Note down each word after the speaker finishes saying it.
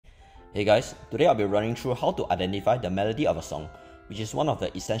Hey guys, today I'll be running through how to identify the melody of a song, which is one of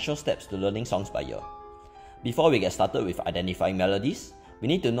the essential steps to learning songs by ear. Before we get started with identifying melodies, we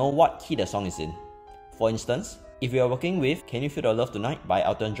need to know what key the song is in. For instance, if we are working with Can You Feel the Love Tonight by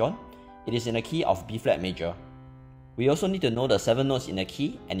Elton John, it is in the key of B flat major. We also need to know the 7 notes in the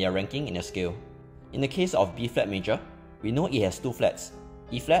key and their ranking in the scale. In the case of B flat major, we know it has 2 flats,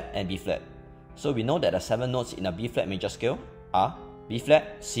 E flat and B flat. So we know that the 7 notes in the B flat major scale are B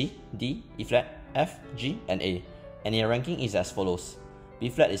flat, C, D, E flat, F, G, and A, and their ranking is as follows. B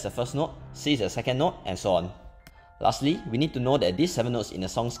flat is the first note, C is the second note, and so on. Lastly, we need to know that these 7 notes in the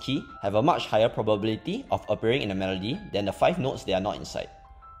song's key have a much higher probability of appearing in the melody than the 5 notes they are not inside.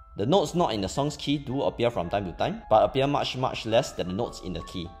 The notes not in the song's key do appear from time to time, but appear much less than the notes in the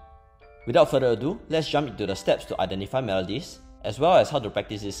key. Without further ado, let's jump into the steps to identify melodies, as well as how to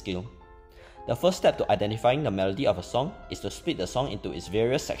practice this skill. The first step to identifying the melody of a song is to split the song into its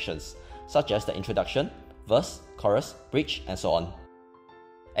various sections, such as the introduction, verse, chorus, bridge, and so on.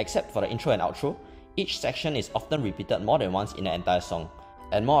 Except for the intro and outro, each section is often repeated more than once in the entire song,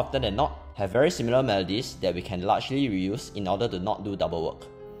 and more often than not, have very similar melodies that we can largely reuse in order to not do double work.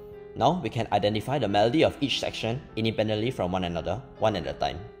 Now we can identify the melody of each section independently from one another, one at a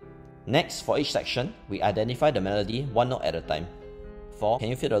time. Next, for each section, we identify the melody one note at a time. For Can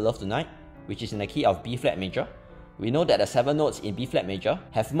You Feel the Love Tonight, which is in the key of B flat major, we know that the 7 notes in B flat major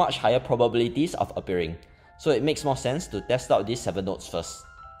have much higher probabilities of appearing, so it makes more sense to test out these 7 notes first.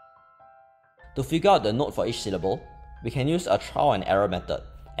 To figure out the note for each syllable, we can use a trial and error method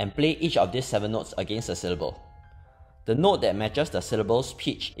and play each of these 7 notes against a syllable. The note that matches the syllable's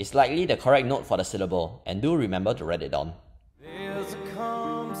pitch is likely the correct note for the syllable, and do remember to write it down. There's a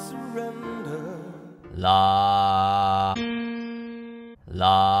calm surrender. La,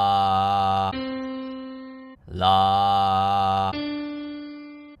 la, la,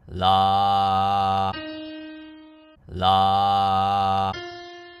 la, la,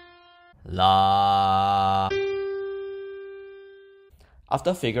 la.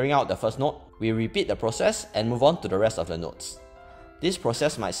 After figuring out the first note, we repeat the process and move on to the rest of the notes. This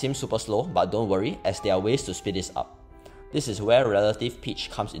process might seem super slow, but don't worry, as there are ways to speed this up. This is where relative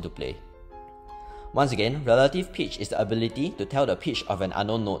pitch comes into play. Once again, relative pitch is the ability to tell the pitch of an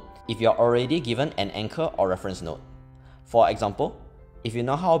unknown note if you are already given an anchor or reference note. For example, if you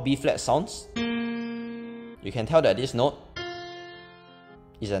know how B flat sounds, you can tell that this note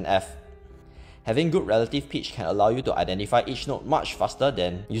is an F. Having good relative pitch can allow you to identify each note much faster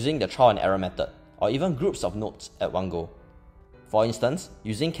than using the trial and error method, or even groups of notes at one go. For instance,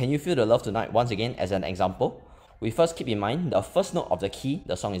 using Can You Feel the Love Tonight once again as an example, we first keep in mind the first note of the key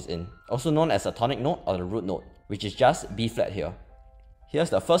the song is in, also known as the tonic note or the root note, which is just B flat here.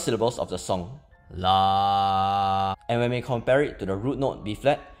 Here's the first syllables of the song, La. And when we compare it to the root note B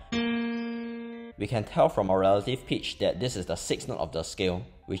flat, we can tell from our relative pitch that this is the 6th note of the scale,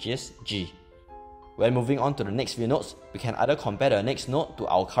 which is G. When moving on to the next few notes, we can either compare the next note to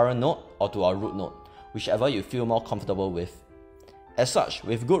our current note or to our root note, whichever you feel more comfortable with. As such,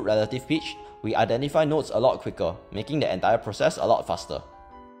 with good relative pitch, we identify notes a lot quicker, making the entire process a lot faster.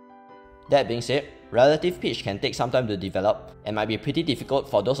 That being said, relative pitch can take some time to develop and might be pretty difficult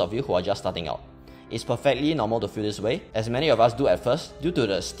for those of you who are just starting out. It's perfectly normal to feel this way, as many of us do at first due to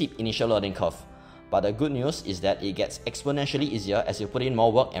the steep initial learning curve. But the good news is that it gets exponentially easier as you put in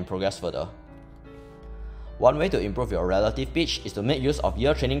more work and progress further. One way to improve your relative pitch is to make use of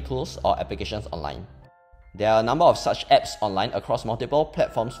ear training tools or applications online. There are a number of such apps online across multiple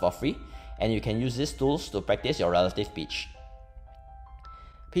platforms for free, and you can use these tools to practice your relative pitch.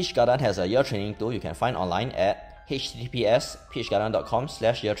 Pitch Garden has a ear training tool you can find online at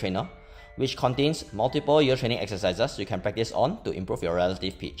https://pitchgarden.com/eartrainer, which contains multiple ear training exercises you can practice on to improve your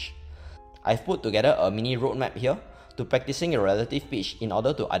relative pitch. I've put together a mini roadmap here to practicing your relative pitch in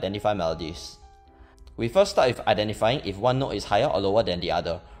order to identify melodies. We first start with identifying if one note is higher or lower than the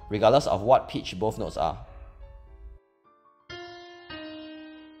other, regardless of what pitch both notes are.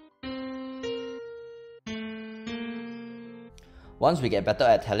 Once we get better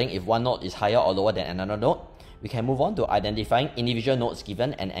at telling if one note is higher or lower than another note, we can move on to identifying individual notes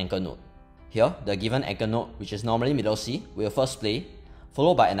given an anchor note. Here, the given anchor note, which is normally middle C, will first play,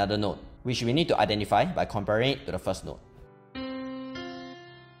 followed by another note, which we need to identify by comparing it to the first note.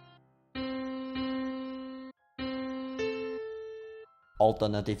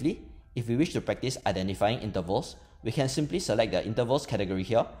 Alternatively, if we wish to practice identifying intervals, we can simply select the intervals category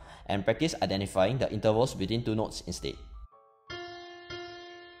here and practice identifying the intervals between 2 notes instead.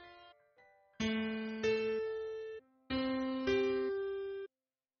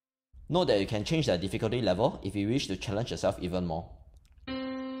 Note that you can change the difficulty level if you wish to challenge yourself even more.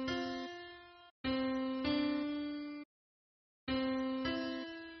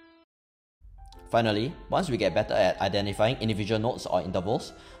 Finally, once we get better at identifying individual notes or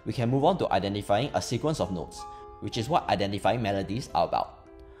intervals, we can move on to identifying a sequence of notes, which is what identifying melodies are about.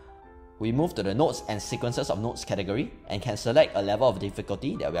 We move to the notes and sequences of notes category and can select a level of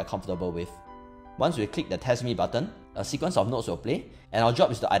difficulty that we are comfortable with. Once we click the Test Me button, a sequence of notes will play, and our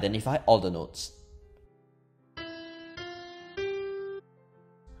job is to identify all the notes.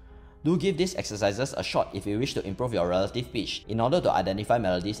 Do give these exercises a shot if you wish to improve your relative pitch in order to identify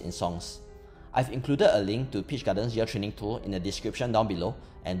melodies in songs. I've included a link to Pitch Garden's ear training tool in the description down below,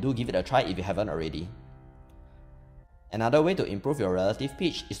 and do give it a try if you haven't already. Another way to improve your relative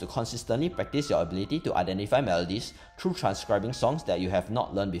pitch is to consistently practice your ability to identify melodies through transcribing songs that you have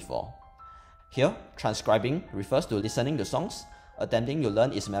not learned before. Here, transcribing refers to listening to songs, attempting to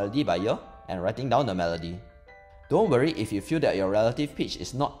learn its melody by ear, and writing down the melody. Don't worry if you feel that your relative pitch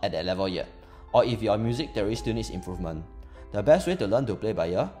is not at that level yet, or if your music theory still needs improvement. The best way to learn to play by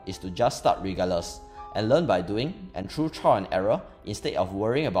ear is to just start regardless, and learn by doing and through trial and error instead of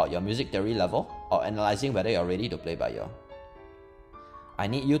worrying about your music theory level or analyzing whether you're ready to play by ear. I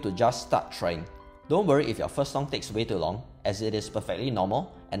need you to just start trying. Don't worry if your first song takes way too long, as it is perfectly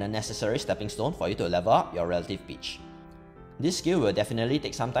normal and a necessary stepping stone for you to level up your relative pitch. This skill will definitely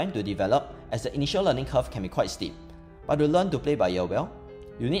take some time to develop, as the initial learning curve can be quite steep. But to learn to play by ear well,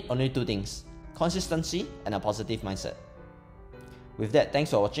 you need only two things: consistency and a positive mindset. With that, thanks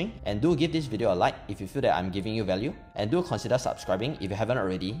for watching, and do give this video a like if you feel that I'm giving you value, and do consider subscribing if you haven't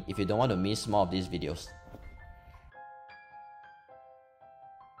already if you don't want to miss more of these videos.